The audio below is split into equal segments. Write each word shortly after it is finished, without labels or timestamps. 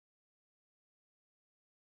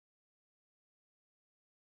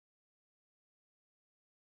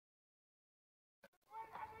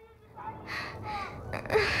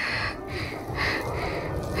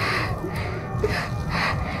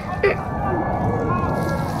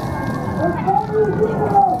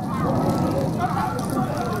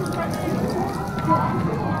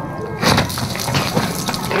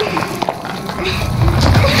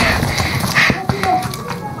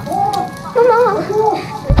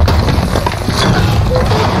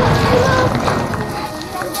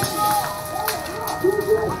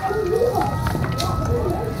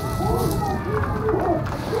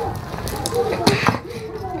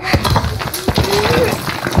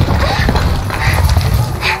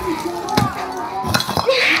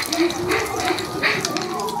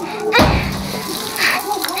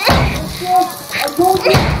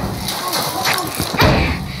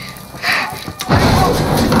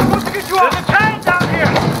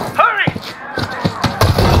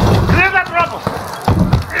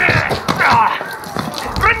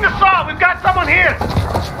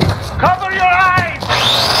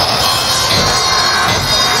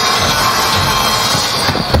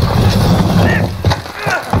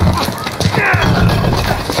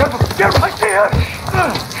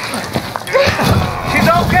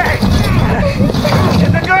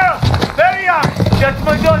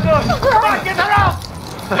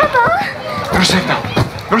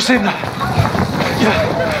Save now. Yeah.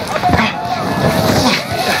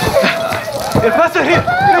 It's faster here.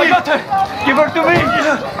 I got her. Give her to me.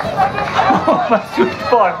 Oh, my sweet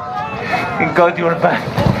boy. Thank God you are back.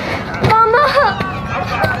 Mama.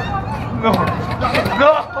 No.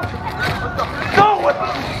 No. No.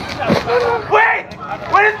 Wait.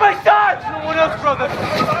 Where is my son? No one else, brother.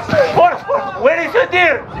 Where is your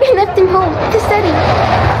dear? We left him home to study.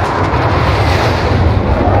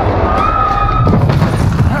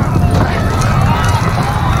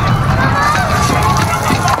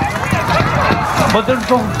 Mother,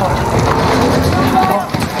 don't fall.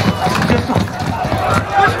 This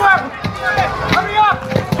one! Hurry up!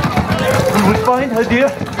 We will find her, dear,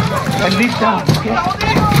 and leave town, okay?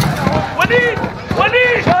 Walid!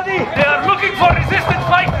 Shadi! They are looking for resistance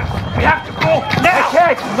fighters! We have to go now! I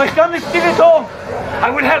can't! My son is still at home! I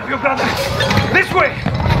will help you, brother! This way!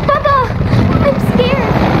 Papa! I'm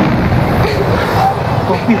scared!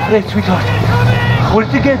 Don't be afraid, sweetheart.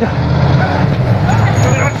 We're together.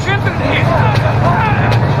 There are children here!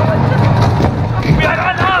 We are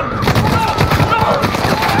unarmed!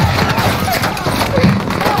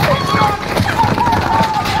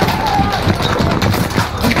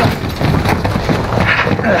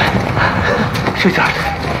 Sweetheart,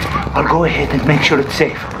 I'll go ahead and make sure it's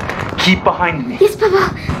safe. Keep behind me. Yes,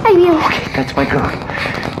 Papa, I will. Okay, that's my girl.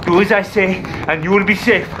 Do as I say, and you will be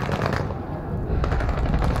safe.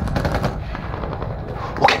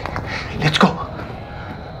 Okay, let's go.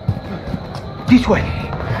 This way.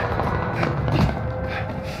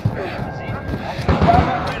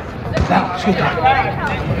 Now, sweetheart,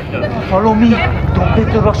 follow me. Don't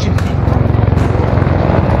let the Russians in.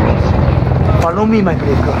 Follow me, my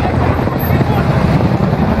brave girl.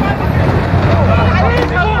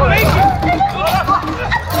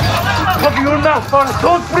 Cover your mouth, Farah.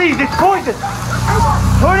 Don't breathe. It's poison.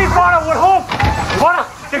 Hurry, Farah. We're home. Farah,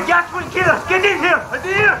 the gas will kill us. Get in here.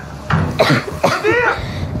 Adir! Adir!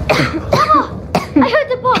 I heard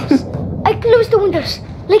the bombs. I closed the windows,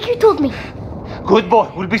 like you told me. Good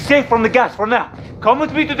boy. We'll be safe from the gas for now. Come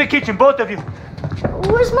with me to the kitchen, both of you.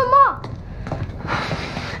 Where's Mama?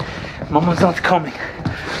 Mama's not coming.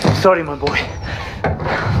 Sorry, my boy.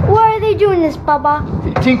 Why are they doing this, Papa?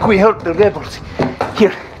 They think we helped the rebels.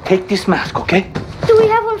 Here, take this mask, okay? Do we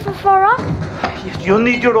have one for Farah? Yes, you'll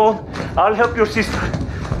need your own. I'll help your sister.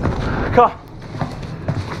 Come.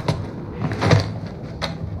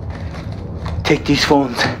 Take these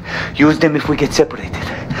phones. Use them if we get separated.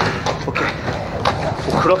 Okay.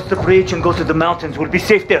 We'll cross the bridge and go to the mountains. We'll be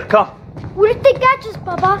safe there. Come. What if they catch us,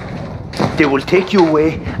 Papa? They will take you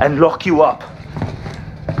away and lock you up.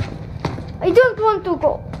 I don't want to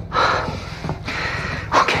go.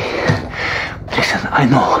 Okay. Listen, I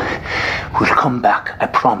know. We'll come back. I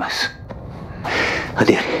promise.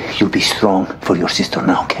 Adir, you be strong for your sister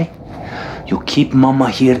now, okay? You keep Mama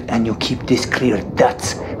here and you keep this clear.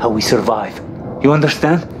 That's how we survive. You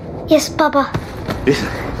understand? Yes, Papa. Listen,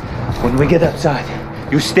 when we get outside,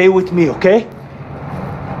 you stay with me, okay?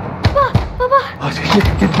 Papa! Oh,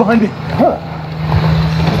 get behind me.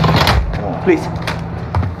 Please.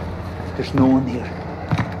 There's no one here.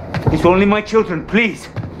 It's only my children, please.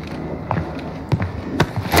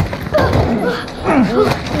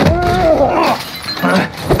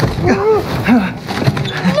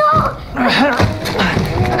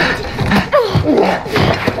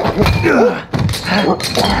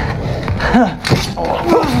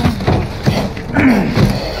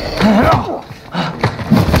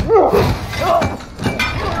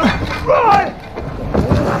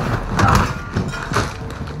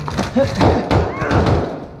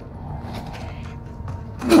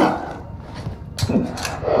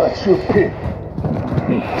 That's your pig.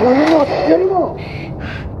 Turn him up, get him up.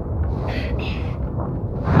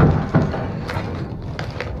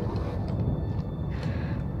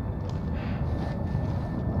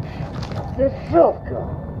 Дешевка.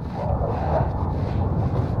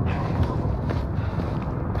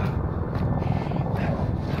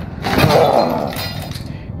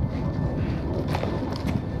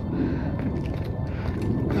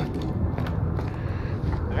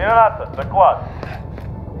 Доклад.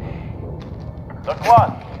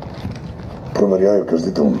 Доклад. Проверяю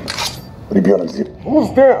каждый дом. Ребенок здесь.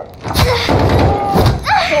 Who's there?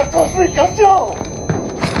 Пошли, козел!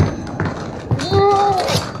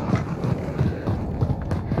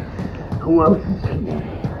 Who else is here?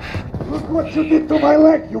 Look what you did to my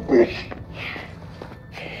leg, you bitch!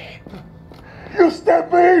 You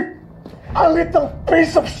stabbed me! A little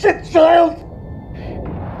piece of shit child!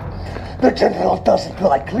 The general doesn't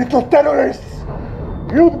like little terrorists!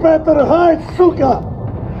 You'd better hide, suka!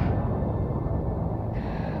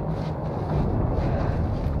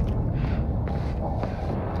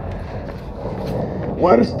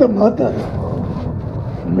 Where's the mother?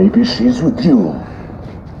 Maybe she's with you.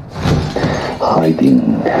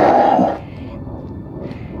 Hiding.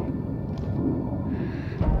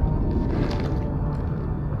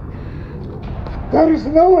 There is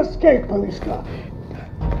no escape, Palishka.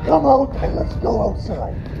 Come out and let's go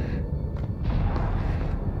outside.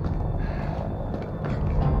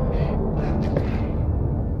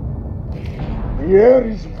 The air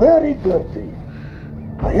is very dirty.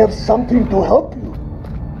 I have something to help you.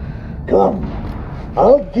 Come,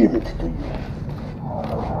 I'll give it to you.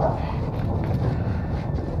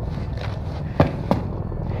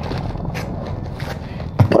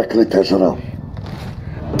 Проклятая жара.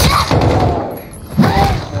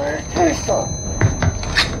 Крыса!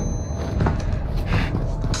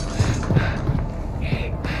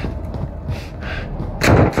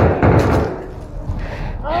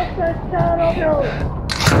 I'll take care of you!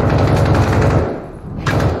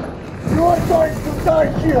 You're going to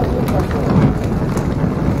die here!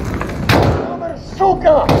 Mother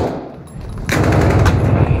suka!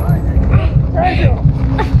 Tell you!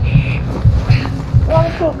 Try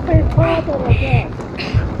to see father again!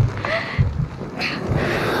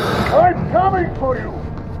 I'm coming for you!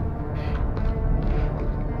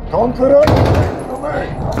 Don't run from me!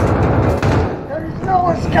 There is no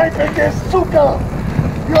escaping this suka!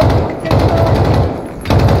 You're going to die!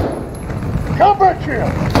 Come back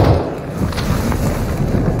here!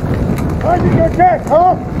 Hiding your death,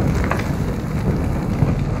 huh?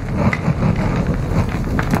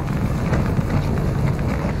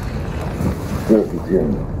 Каждый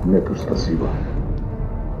день нету спасибо.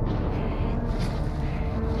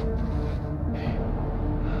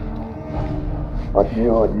 От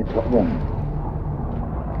нее одни проблемы.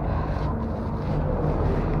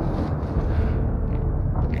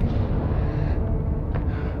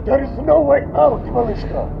 There is no way out,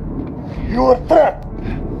 Malishka. You are trapped.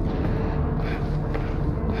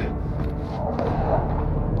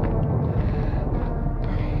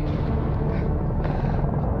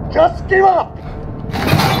 Just give up!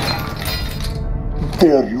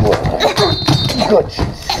 There you are. Gotcha,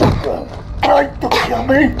 sucker. Trying to kill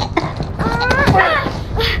me?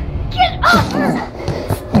 Get up!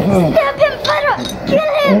 Stab him, Farah! Kill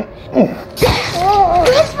him!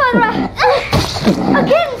 Yes, Farah!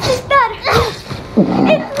 Again, sister!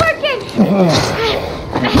 It's working!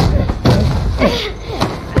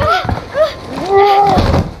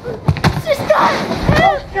 Sister!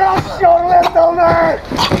 Just your little neck!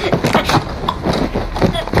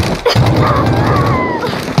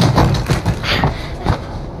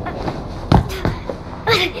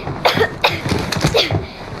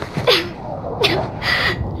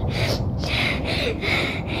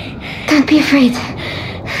 Don't be afraid.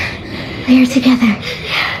 We are together.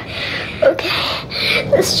 Okay,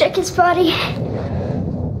 let's check his body.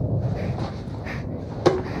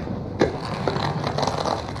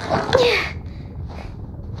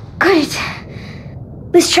 Good.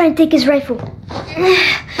 Let's try and take his rifle.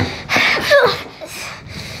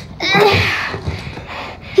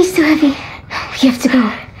 He's too heavy. We have to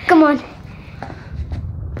go. Come on.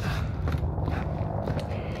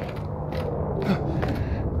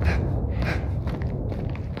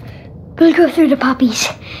 We'll go through the poppies.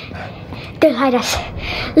 They'll hide us.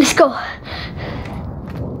 Let's go.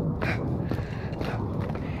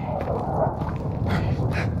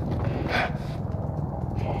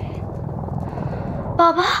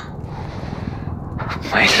 Baba?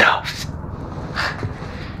 My love.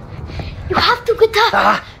 You have to get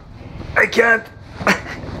up. I can't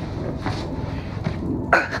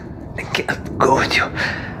go with you.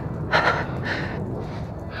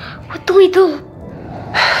 What do we do?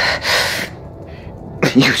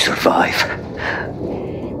 You survive.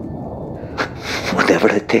 Whatever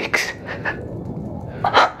it takes.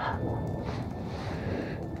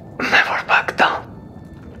 Never back down.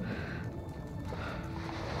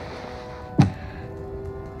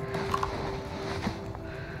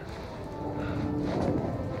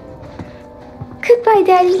 Goodbye,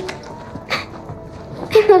 Daddy.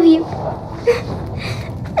 I love you.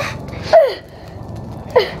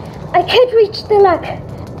 I can't reach the lock.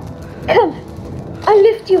 Come, I'll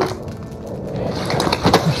lift you.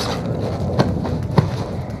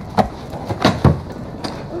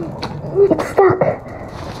 It's stuck.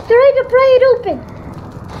 Try to pry it open.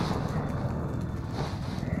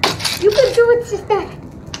 You can do it,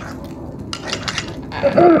 sister.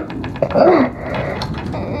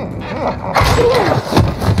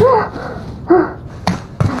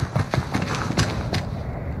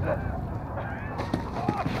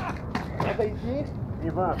 Отойди,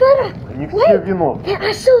 Иван. Farah, Они все wait. виновны. There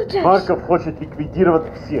are soldiers. Барков хочет ликвидировать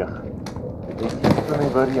всех. Это единственный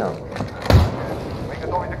вариант.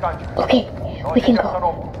 Okay, we can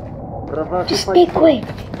go. Права Just stay quiet.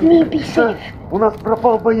 We'll be safe. У нас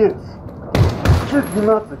пропал боец.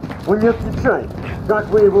 Ч-12, он не отвечает. Как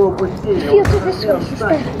вы его упустили? Feel to this way,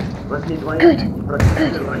 sister. Возьми двоих Good. и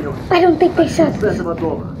прокатись вдвоем. I don't think they saw С us. этого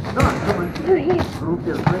дома. Да, командир. They're here. В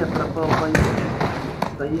группе З пропал боец.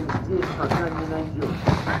 Стоим здесь, пока не найдем.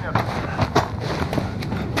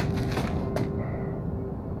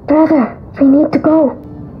 Brother, we need to go.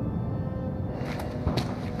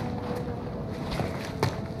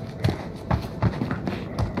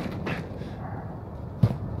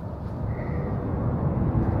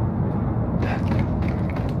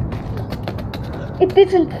 It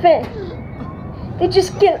isn't fair. They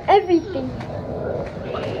just kill everything.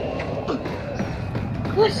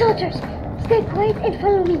 More soldiers. Stay quiet and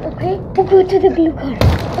follow me, okay? We'll go to the blue car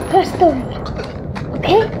across the road.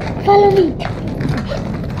 Okay? Follow me.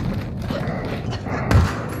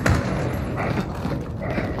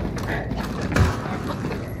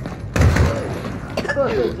 Что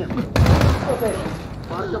с этим?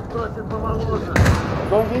 Барков просит помоложе. В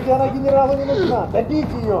том виде она генералу не нужна. Добить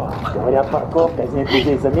ее. Говорят, Барков казнит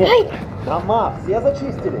людей за месяц. Дома все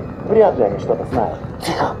зачистили. Вряд ли они что-то знают.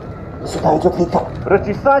 Тихо. Сюда идет Виктор.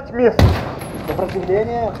 Прочесать место.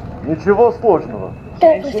 Сопротивление? Ничего сложного.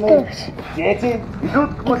 That was Женщины, close. дети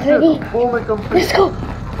идут к ready. машинам в полный комплект. Let's go.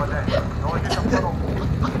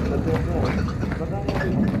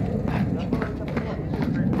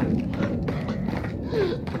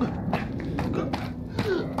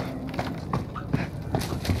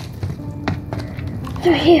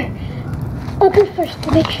 They're here. I'll go first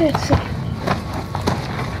to make sure it's safe.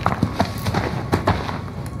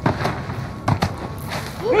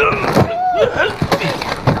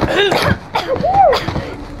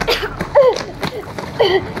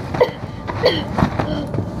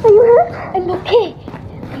 Are you hurt? I'm okay.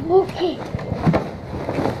 I'm okay.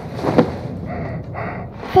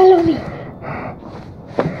 Follow me.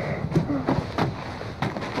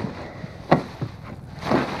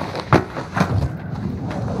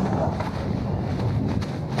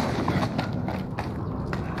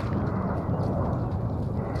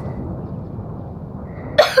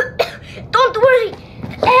 Don't worry.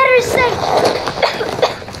 Air is safe.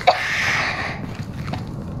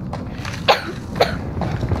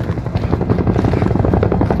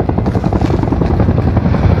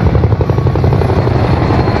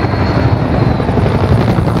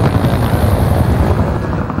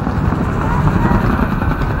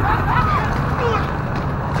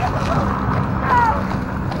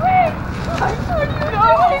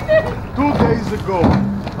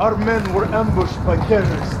 Our men were ambushed by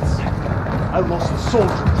terrorists. I lost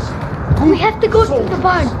soldiers. We have to go to the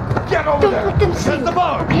barn. Get over Don't there! let them see Against the me,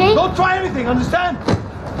 barn! okay? Don't try anything, understand?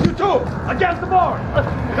 You too! Against the barn!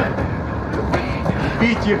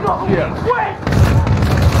 Beat you here. Wait!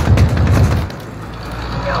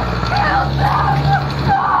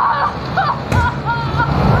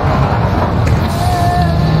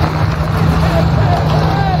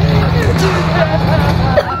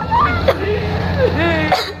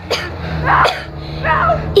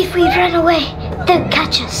 If we run away, they'll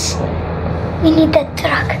catch us. We need that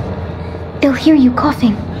truck. They'll hear you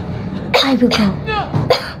coughing. I will go.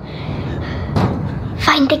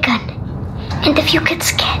 Find the gun. And if you get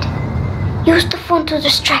scared, use the phone to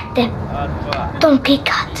distract them. Don't get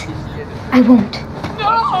caught. I won't.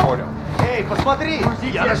 Эй, посмотри!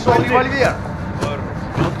 Я нашел револьвер!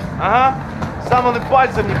 Ага. Сам он и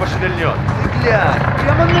пальцем не пошевельнет. Ты глянь,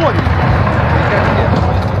 прямо новенький.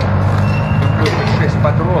 Только 6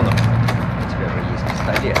 патронов. У тебя же есть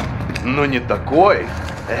пистолет. Ну не такой.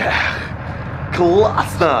 Эх,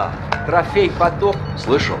 классно. Трофей подох.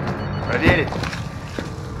 Слышал? Проверить?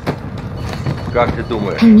 Как ты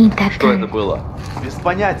думаешь, что это было? Без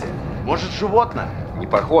понятия. Может, животное? Не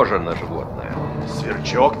похоже на животное.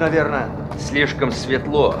 Сверчок, наверное. Слишком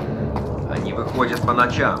светло. Они выходят по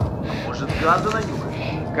ночам. Может, газа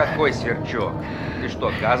нанюхаешь? Какой сверчок? Ты что,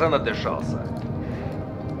 газа надышался?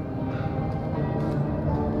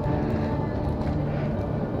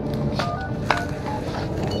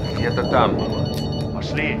 Где-то там было.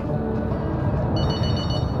 Пошли.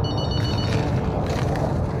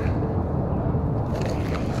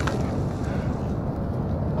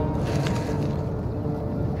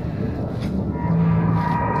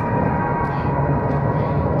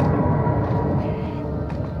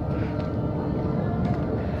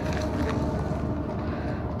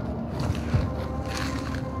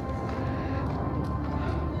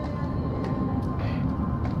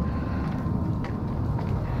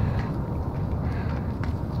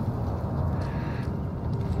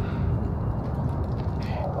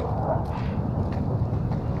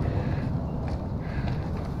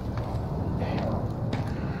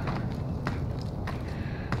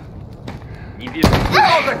 Не вижу.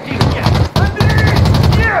 Что за фигня?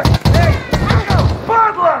 Нет! Эй!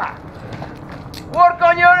 Падла! Work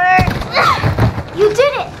on your egg! You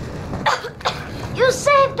did it! You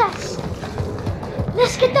saved us!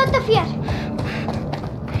 Let's get out of here!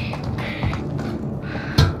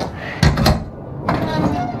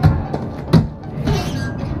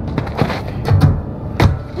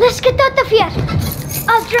 Let's get out of here!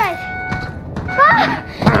 I'll drive!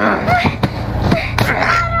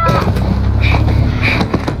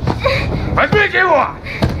 Возьмите его!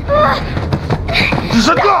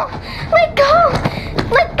 Заткнул! Let go!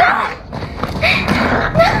 Let go!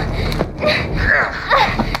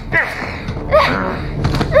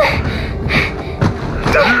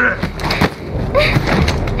 No!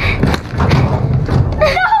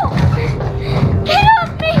 Get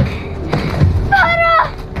off me! Farah!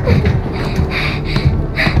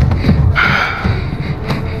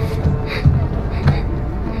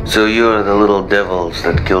 So you're the little devils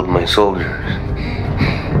that killed my soldiers.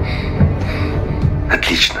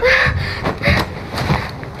 Отлично.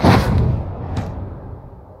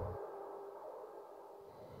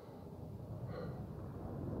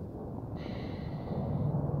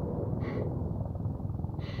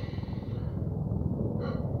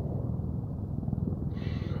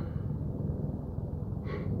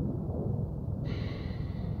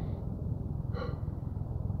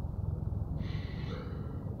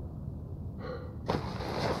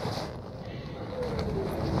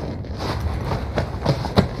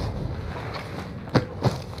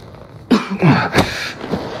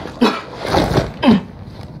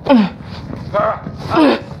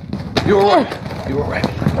 You're all right. You're all right.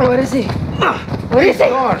 What is he? What is he?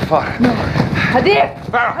 God, Farah. No. Hadir!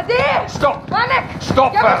 Farah! Hadir! Stop! Manek!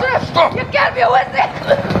 Stop, Farah! Stop! You can't be with it!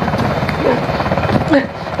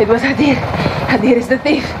 It was Hadir. Hadir is the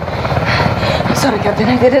thief. I'm sorry, Captain.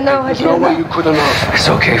 I didn't know. There's no way you could have known. It's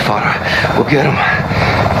okay, Farah. We'll get him.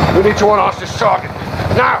 We need to unhouse this target.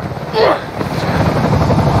 Now!